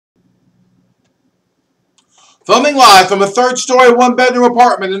Filming live from a third-story, one-bedroom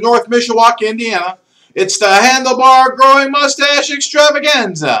apartment in North Mishawaka, Indiana, it's the Handlebar Growing Mustache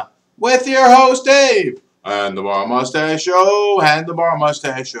Extravaganza with your host, Dave. Handlebar Mustache Show, Handlebar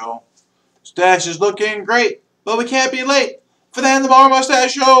Mustache Show. Stash is looking great, but we can't be late for the Handlebar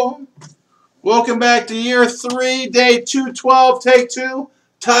Mustache Show. Welcome back to year 3, day 212, take 2,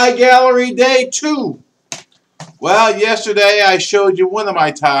 tie gallery day 2. Well, yesterday I showed you one of my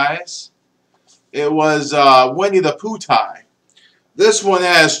ties. It was Winnie the Pooh tie. This one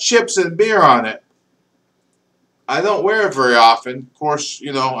has chips and beer on it. I don't wear it very often. Of course,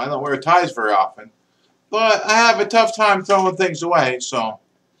 you know, I don't wear ties very often. But I have a tough time throwing things away, so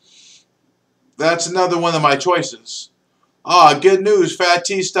that's another one of my choices. Good news. Fat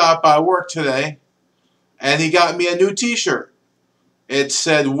T stopped by work today, and he got me a new t-shirt. It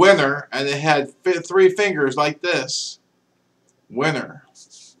said winner, and it had 3 fingers like this. Winner.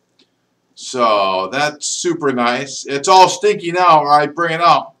 So that's super nice. It's all stinky now, or I bring it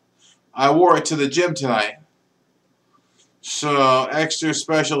out. I wore it to the gym tonight. So extra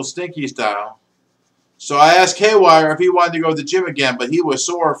special stinky style. So I asked Haywire if he wanted to go to the gym again, but he was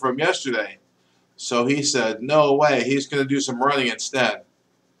sore from yesterday. So he said, no way, he's going to do some running instead.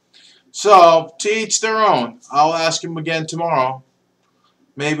 So, to each their own. I'll ask him again tomorrow.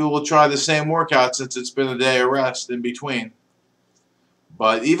 Maybe we'll try the same workout since it's been a day of rest in between.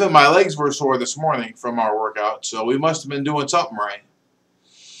 But even my legs were sore this morning from our workout, so we must have been doing something right.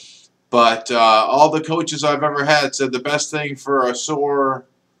 But all the coaches I've ever had said the best thing for a sore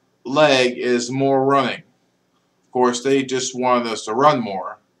leg is more running. Of course, they just wanted us to run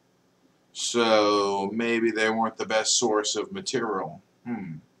more. So maybe they weren't the best source of material. I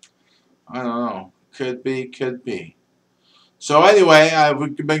don't know. Could be, could be. So anyway,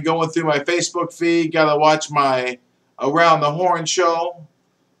 I've been going through my Facebook feed. Got to watch my Around the Horn show.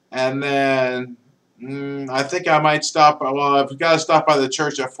 And then I think I might stop. Well, I've got to stop by the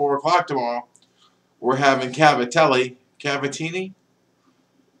church at 4 o'clock tomorrow. We're having cavatelli. Cavatini?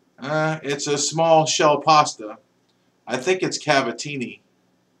 It's a small shell pasta. I think it's cavatini.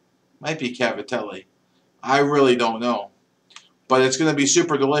 Might be cavatelli. I really don't know. But it's going to be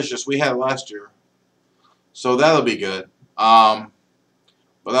super delicious. We had it last year. So that'll be good. But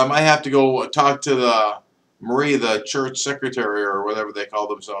I might have to go talk to the Marie, the church secretary, or whatever they call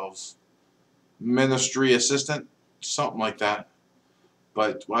themselves. Ministry assistant. Something like that.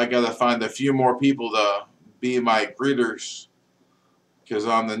 But I got to find a few more people to be my greeters. Because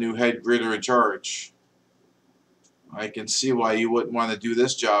I'm the new head greeter in charge. I can see why you wouldn't want to do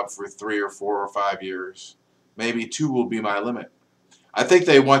this job for 3 or 4 or 5 years. Maybe 2 will be my limit. I think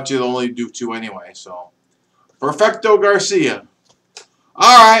they want you to only do 2 anyway, so. Perfecto Garcia.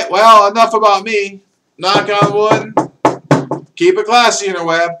 Alright, well, enough about me. Knock on wood. Keep it classy,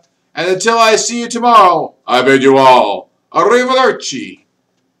 interweb. And until I see you tomorrow, I bid you all arrivederci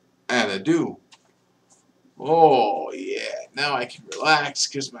and adieu. Oh, yeah. Now I can relax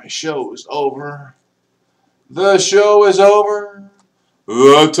because my show is over. The show is over.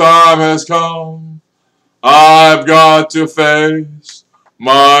 The time has come. I've got to face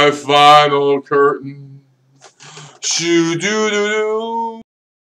my final curtain. Shoo-doo-doo-doo.